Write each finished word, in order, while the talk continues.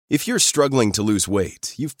If you're struggling to lose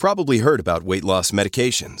weight, you've probably heard about weight loss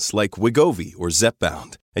medications like Wegovy or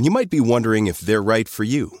Zepbound, and you might be wondering if they're right for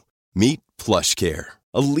you. Meet PlushCare,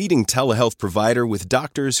 a leading telehealth provider with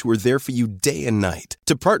doctors who are there for you day and night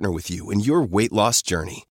to partner with you in your weight loss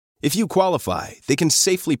journey. If you qualify, they can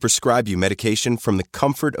safely prescribe you medication from the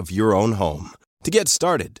comfort of your own home. To get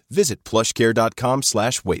started, visit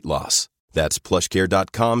plushcare.com/weightloss. That's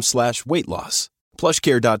plushcare.com/weightloss.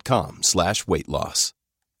 plushcare.com/weightloss.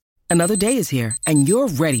 Another day is here, and you're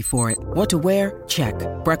ready for it. What to wear? Check.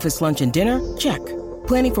 Breakfast, lunch, and dinner? Check.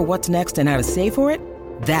 Planning for what's next and how to save for it?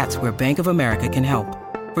 That's where Bank of America can help.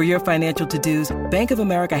 For your financial to-dos, Bank of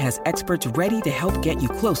America has experts ready to help get you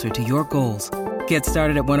closer to your goals. Get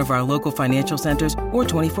started at one of our local financial centers or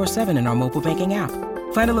 24/7 in our mobile banking app.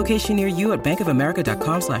 Find a location near you at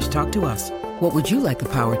bankofamerica.com/talktous. What would you like the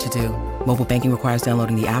power to do? Mobile banking requires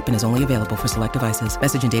downloading the app and is only available for select devices.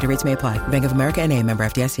 Message and data rates may apply. Bank of America N.A., member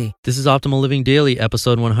FDIC. This is Optimal Living Daily,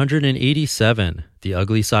 episode 187, The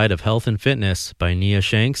Ugly Side of Health and Fitness by Nia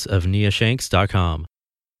Shanks of niashanks.com.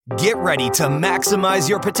 Get ready to maximize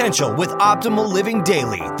your potential with Optimal Living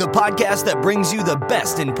Daily, the podcast that brings you the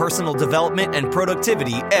best in personal development and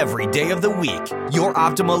productivity every day of the week. Your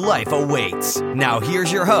optimal life awaits. Now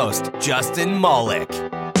here's your host, Justin Malik.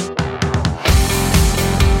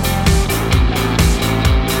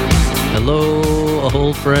 Hello,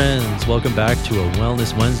 old friends. Welcome back to a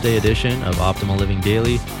Wellness Wednesday edition of Optimal Living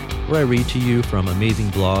Daily, where I read to you from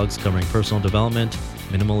amazing blogs covering personal development,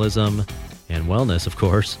 minimalism, and wellness, of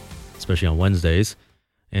course, especially on Wednesdays.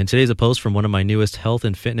 And today's a post from one of my newest health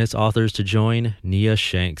and fitness authors to join, Nia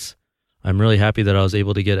Shanks. I'm really happy that I was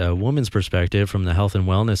able to get a woman's perspective from the health and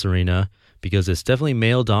wellness arena, because it's definitely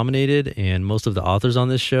male-dominated, and most of the authors on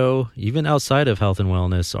this show, even outside of health and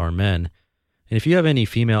wellness, are men. And if you have any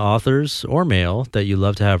female authors or male that you'd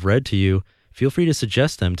love to have read to you, feel free to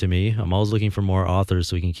suggest them to me. I'm always looking for more authors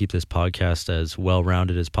so we can keep this podcast as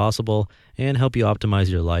well-rounded as possible and help you optimize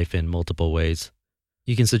your life in multiple ways.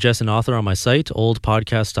 You can suggest an author on my site,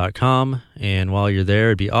 oldpodcast.com, and while you're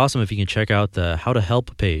there, it'd be awesome if you can check out the How to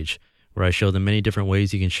Help page, where I show the many different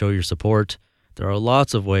ways you can show your support. There are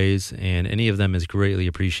lots of ways, and any of them is greatly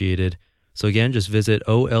appreciated. So again, just visit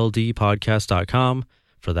oldpodcast.com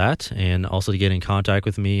for that, and also to get in contact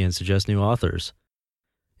with me and suggest new authors.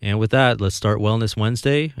 And with that, let's start Wellness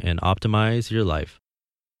Wednesday and optimize your life.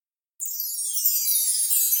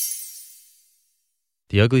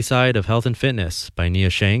 The Ugly Side of Health and Fitness by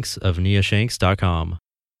Nia Shanks of niashanks.com.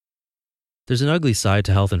 There's an ugly side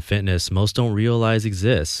to health and fitness most don't realize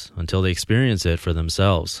exists until they experience it for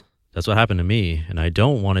themselves. That's what happened to me, and I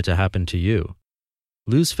don't want it to happen to you.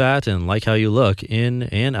 Lose fat and like how you look in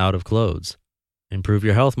and out of clothes. Improve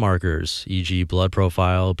your health markers, e.g. blood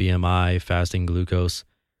profile, BMI, fasting glucose.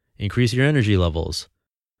 Increase your energy levels.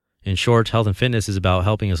 In short, health and fitness is about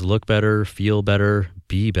helping us look better, feel better,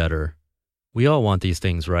 be better. We all want these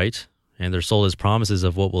things, right? And they're sold as promises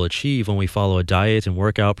of what we'll achieve when we follow a diet and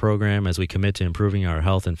workout program as we commit to improving our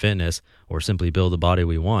health and fitness, or simply build the body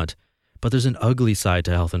we want. But there's an ugly side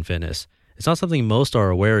to health and fitness. It's not something most are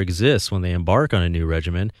aware exists when they embark on a new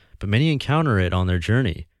regimen, but many encounter it on their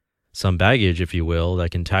journey. Some baggage, if you will,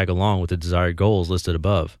 that can tag along with the desired goals listed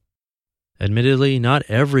above. Admittedly, not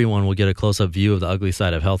everyone will get a close-up view of the ugly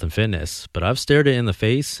side of health and fitness, but I've stared it in the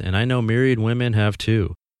face, and I know myriad women have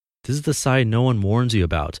too. This is the side no one warns you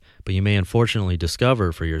about, but you may unfortunately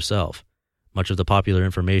discover for yourself. Much of the popular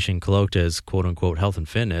information cloaked as quote-unquote health and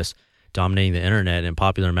fitness, dominating the internet and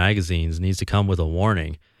popular magazines, needs to come with a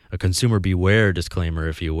warning, a consumer beware disclaimer,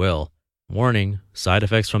 if you will. Warning, side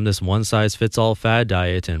effects from this one-size-fits-all fad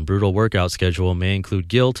diet and brutal workout schedule may include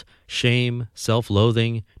guilt, shame,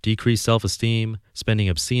 self-loathing, decreased self-esteem, spending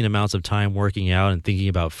obscene amounts of time working out and thinking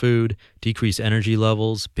about food, decreased energy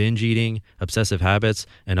levels, binge eating, obsessive habits,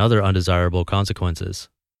 and other undesirable consequences.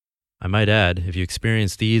 I might add, if you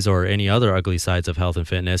experience these or any other ugly sides of health and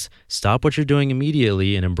fitness, stop what you're doing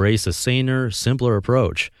immediately and embrace a saner, simpler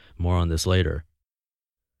approach. More on this later.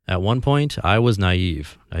 At one point, I was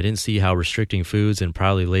naive. I didn't see how restricting foods and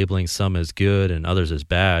proudly labeling some as good and others as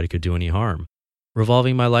bad could do any harm.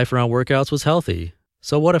 Revolving my life around workouts was healthy.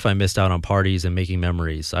 So what if I missed out on parties and making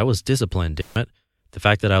memories? I was disciplined, damn it. The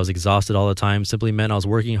fact that I was exhausted all the time simply meant I was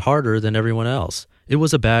working harder than everyone else. It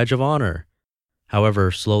was a badge of honor. However,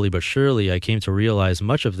 slowly but surely, I came to realize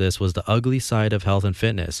much of this was the ugly side of health and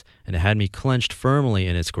fitness, and it had me clenched firmly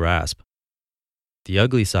in its grasp. The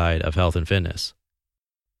ugly side of health and fitness.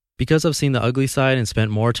 Because I've seen the ugly side and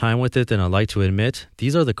spent more time with it than I'd like to admit,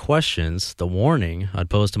 these are the questions, the warning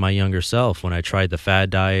I'd pose to my younger self when I tried the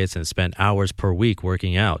fad diets and spent hours per week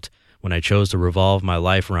working out, when I chose to revolve my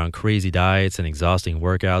life around crazy diets and exhausting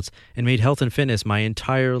workouts and made health and fitness my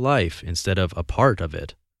entire life instead of a part of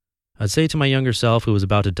it. I'd say to my younger self who was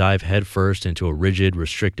about to dive headfirst into a rigid,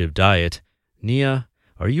 restrictive diet, Nia,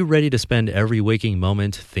 are you ready to spend every waking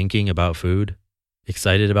moment thinking about food?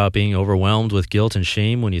 Excited about being overwhelmed with guilt and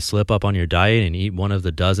shame when you slip up on your diet and eat one of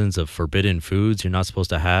the dozens of forbidden foods you're not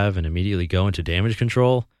supposed to have and immediately go into damage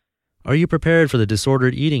control? Are you prepared for the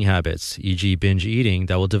disordered eating habits, e.g. binge eating,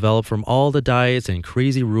 that will develop from all the diets and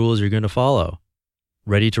crazy rules you're going to follow?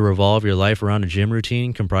 Ready to revolve your life around a gym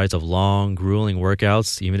routine comprised of long, grueling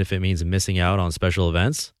workouts, even if it means missing out on special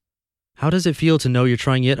events? How does it feel to know you're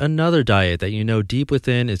trying yet another diet that you know deep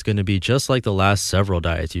within is going to be just like the last several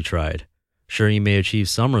diets you tried? Sure, you may achieve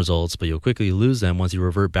some results, but you'll quickly lose them once you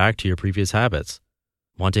revert back to your previous habits.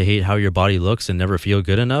 Want to hate how your body looks and never feel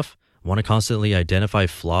good enough? Want to constantly identify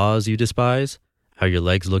flaws you despise? How your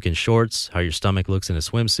legs look in shorts, how your stomach looks in a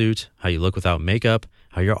swimsuit, how you look without makeup,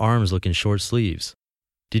 how your arms look in short sleeves.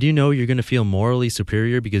 Did you know you're going to feel morally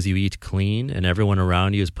superior because you eat clean and everyone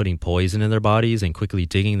around you is putting poison in their bodies and quickly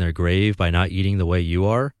digging their grave by not eating the way you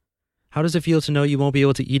are? How does it feel to know you won't be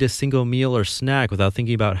able to eat a single meal or snack without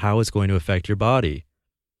thinking about how it's going to affect your body?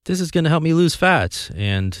 This is going to help me lose fat,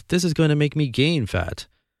 and this is going to make me gain fat.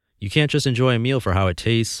 You can't just enjoy a meal for how it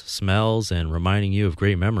tastes, smells, and reminding you of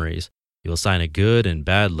great memories. You'll assign a good and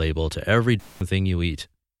bad label to every thing you eat.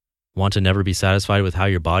 Want to never be satisfied with how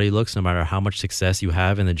your body looks no matter how much success you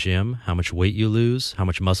have in the gym, how much weight you lose, how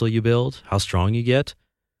much muscle you build, how strong you get?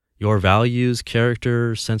 Your values,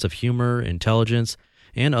 character, sense of humor, intelligence,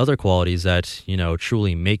 and other qualities that,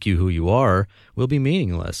 truly make you who you are will be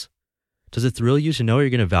meaningless. Does it thrill you to know you're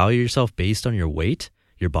going to value yourself based on your weight,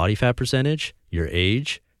 your body fat percentage, your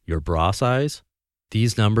age, your bra size?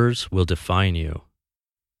 These numbers will define you.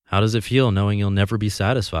 How does it feel knowing you'll never be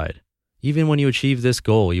satisfied? Even when you achieve this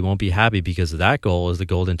goal, you won't be happy because that goal is the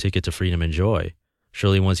golden ticket to freedom and joy.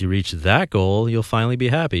 Surely once you reach that goal, you'll finally be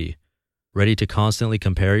happy. Ready to constantly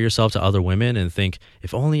compare yourself to other women and think,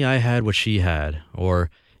 if only I had what she had, or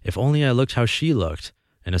if only I looked how she looked,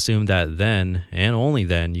 and assume that then, and only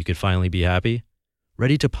then, you could finally be happy?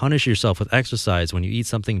 Ready to punish yourself with exercise when you eat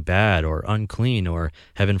something bad or unclean or,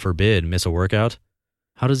 heaven forbid, miss a workout?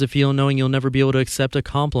 How does it feel knowing you'll never be able to accept a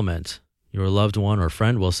compliment? Your loved one or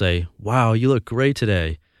friend will say, wow, you look great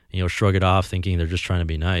today, and you'll shrug it off thinking they're just trying to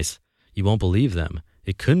be nice. You won't believe them.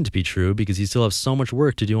 It couldn't be true because you still have so much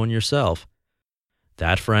work to do on yourself.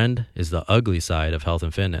 That, friend, is the ugly side of health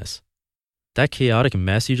and fitness. That chaotic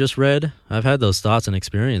mess you just read, I've had those thoughts and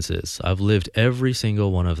experiences. I've lived every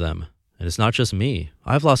single one of them. And it's not just me.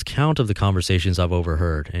 I've lost count of the conversations I've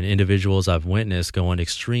overheard and individuals I've witnessed go on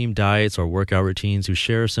extreme diets or workout routines who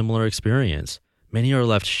share a similar experience. Many are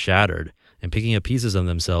left shattered and picking up pieces of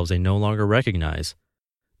themselves they no longer recognize.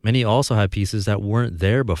 Many also have pieces that weren't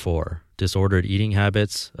there before, disordered eating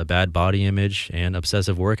habits, a bad body image, and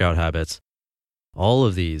obsessive workout habits. All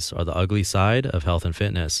of these are the ugly side of health and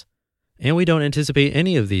fitness. And we don't anticipate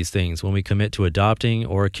any of these things when we commit to adopting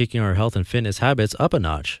or kicking our health and fitness habits up a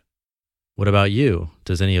notch. What about you?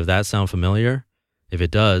 Does any of that sound familiar? If it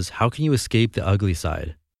does, how can you escape the ugly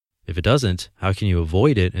side? If it doesn't, how can you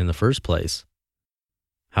avoid it in the first place?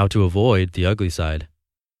 How to avoid the ugly side.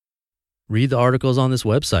 Read the articles on this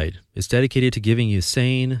website. It's dedicated to giving you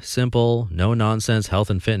sane, simple, no-nonsense health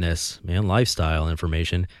and fitness and lifestyle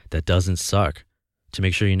information that doesn't suck. To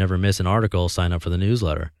make sure you never miss an article, sign up for the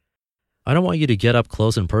newsletter. I don't want you to get up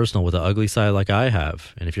close and personal with the ugly side like I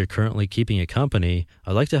have, and if you're currently keeping it company,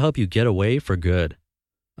 I'd like to help you get away for good.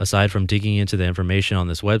 Aside from digging into the information on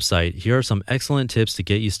this website, here are some excellent tips to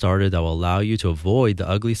get you started that will allow you to avoid the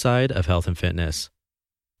ugly side of health and fitness.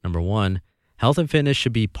 Number 1, health and fitness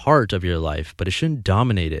should be part of your life, but it shouldn't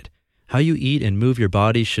dominate it. How you eat and move your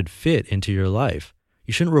body should fit into your life.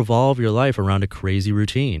 You shouldn't revolve your life around a crazy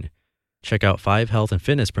routine. Check out 5 health and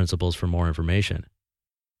fitness principles for more information.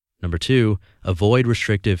 Number 2, avoid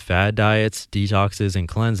restrictive fad diets, detoxes, and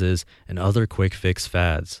cleanses, and other quick fix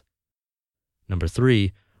fads. Number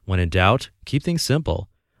 3, when in doubt, keep things simple.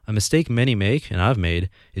 A mistake many make, and I've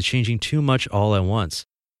made, is changing too much all at once.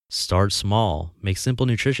 Start small, make simple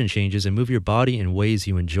nutrition changes, and move your body in ways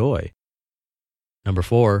you enjoy. Number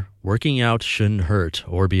 4, working out shouldn't hurt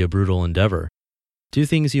or be a brutal endeavor. Do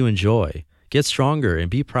things you enjoy. Get stronger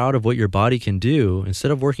and be proud of what your body can do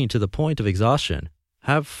instead of working to the point of exhaustion.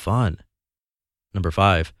 Have fun. Number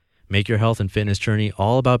 5, make your health and fitness journey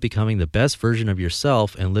all about becoming the best version of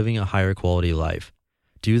yourself and living a higher quality life.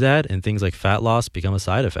 Do that and things like fat loss become a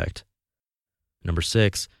side effect. Number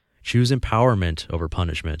 6, choose empowerment over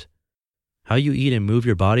punishment. How you eat and move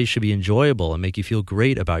your body should be enjoyable and make you feel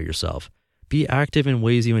great about yourself. Be active in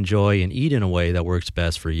ways you enjoy and eat in a way that works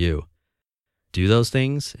best for you. Do those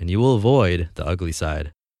things and you will avoid the ugly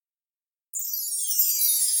side.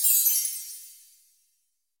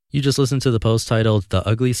 You just listened to the post titled The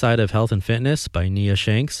Ugly Side of Health and Fitness by Nia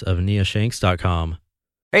Shanks of niashanks.com.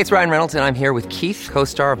 Hey, it's Ryan Reynolds, and I'm here with Keith,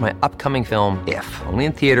 co-star of my upcoming film, If, only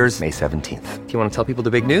in theaters May 17th. Do you want to tell people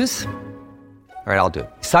the big news? All right, I'll do it.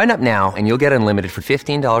 Sign up now and you'll get unlimited for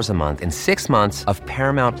 $15 a month and 6 months of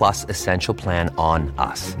Paramount Plus Essential Plan on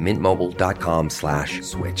us.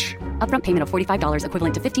 MintMobile.com/switch. Upfront payment of $45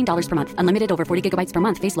 equivalent to $15 per month. Unlimited over 40 gigabytes per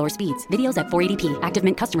month. Face lower speeds. Videos at 480p. Active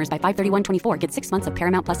Mint customers by 531.24 get 6 months of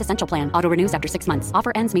Paramount Plus Essential Plan. Auto renews after 6 months.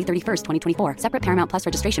 Offer ends May 31st, 2024. Separate Paramount Plus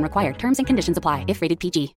registration required. Terms and conditions apply if rated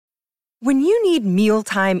PG. When you need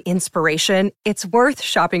mealtime inspiration, it's worth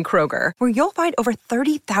shopping Kroger, where you'll find over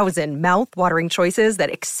 30,000 mouth-watering choices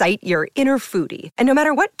that excite your inner foodie. And no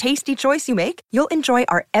matter what tasty choice you make, you'll enjoy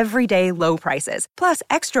our everyday low prices, plus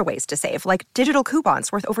extra ways to save, like digital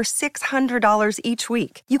coupons worth over $600 each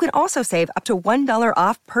week. You can also save up to $1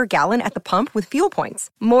 off per gallon at the pump with fuel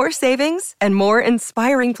points. More savings and more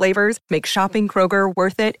inspiring flavors make shopping Kroger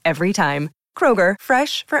worth it every time. Kroger,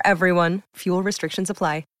 fresh for everyone. Fuel restrictions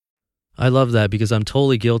apply. I love that because I'm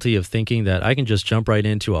totally guilty of thinking that I can just jump right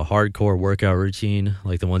into a hardcore workout routine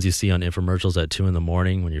like the ones you see on infomercials at 2 a.m.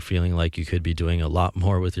 when you're feeling like you could be doing a lot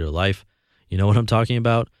more with your life. You know what I'm talking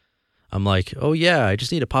about? I'm like, oh yeah, I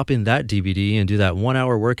just need to pop in that DVD and do that 1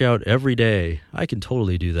 hour workout every day. I can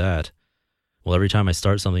totally do that. Well, every time I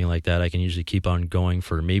start something like that, I can usually keep on going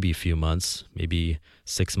for maybe a few months, maybe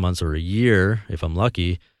 6 months or a year if I'm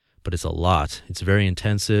lucky. But it's a lot. It's very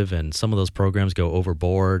intensive, and some of those programs go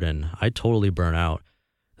overboard, and I totally burn out.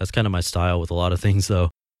 That's kind of my style with a lot of things,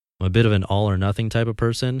 though. I'm a bit of an all-or-nothing type of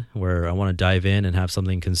person, where I want to dive in and have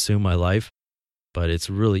something consume my life, but it's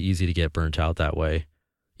really easy to get burnt out that way.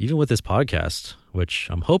 Even with this podcast, which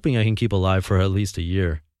I'm hoping I can keep alive for at least a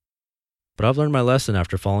year. But I've learned my lesson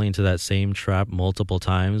after falling into that same trap multiple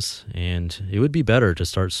times, and it would be better to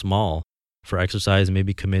start small. For exercise,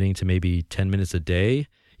 maybe committing to maybe 10 minutes a day,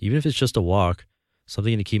 even if it's just a walk,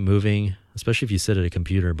 something to keep moving, especially if you sit at a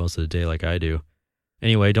computer most of the day like I do.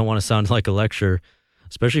 Anyway, I don't want to sound like a lecture,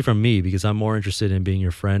 especially from me, because I'm more interested in being your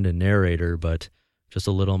friend and narrator, but just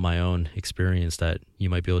a little of my own experience that you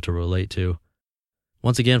might be able to relate to.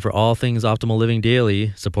 Once again, for all things Optimal Living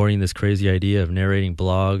Daily, supporting this crazy idea of narrating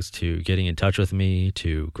blogs, to getting in touch with me,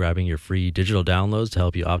 to grabbing your free digital downloads to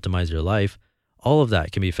help you optimize your life, all of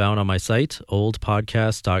that can be found on my site,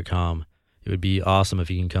 oldpodcast.com. It would be awesome if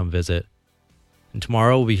you can come visit. And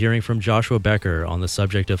tomorrow we'll be hearing from Joshua Becker on the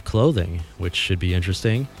subject of clothing, which should be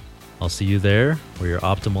interesting. I'll see you there, where your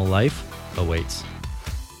optimal life awaits.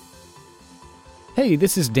 Hey,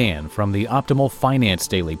 this is Dan from the Optimal Finance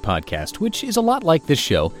Daily podcast, which is a lot like this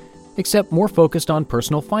show, except more focused on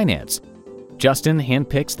personal finance. Justin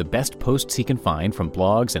handpicks the best posts he can find from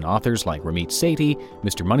blogs and authors like Ramit Sethi,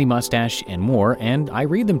 Mr. Money Mustache, and more, and I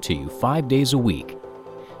read them to you 5 days a week.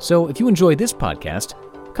 So if you enjoy this podcast,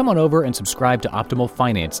 come on over and subscribe to Optimal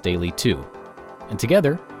Finance Daily too. And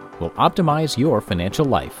together, we'll optimize your financial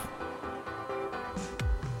life.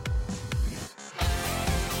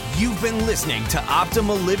 You've been listening to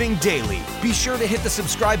Optimal Living Daily. Be sure to hit the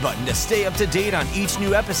subscribe button to stay up to date on each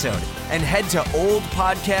new episode, and head to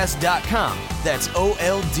oldpodcast.com. That's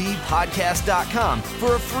OLDpodcast.com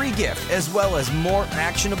for a free gift, as well as more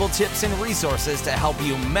actionable tips and resources to help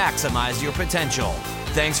you maximize your potential.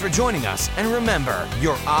 Thanks for joining us, and remember,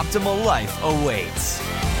 your optimal life awaits.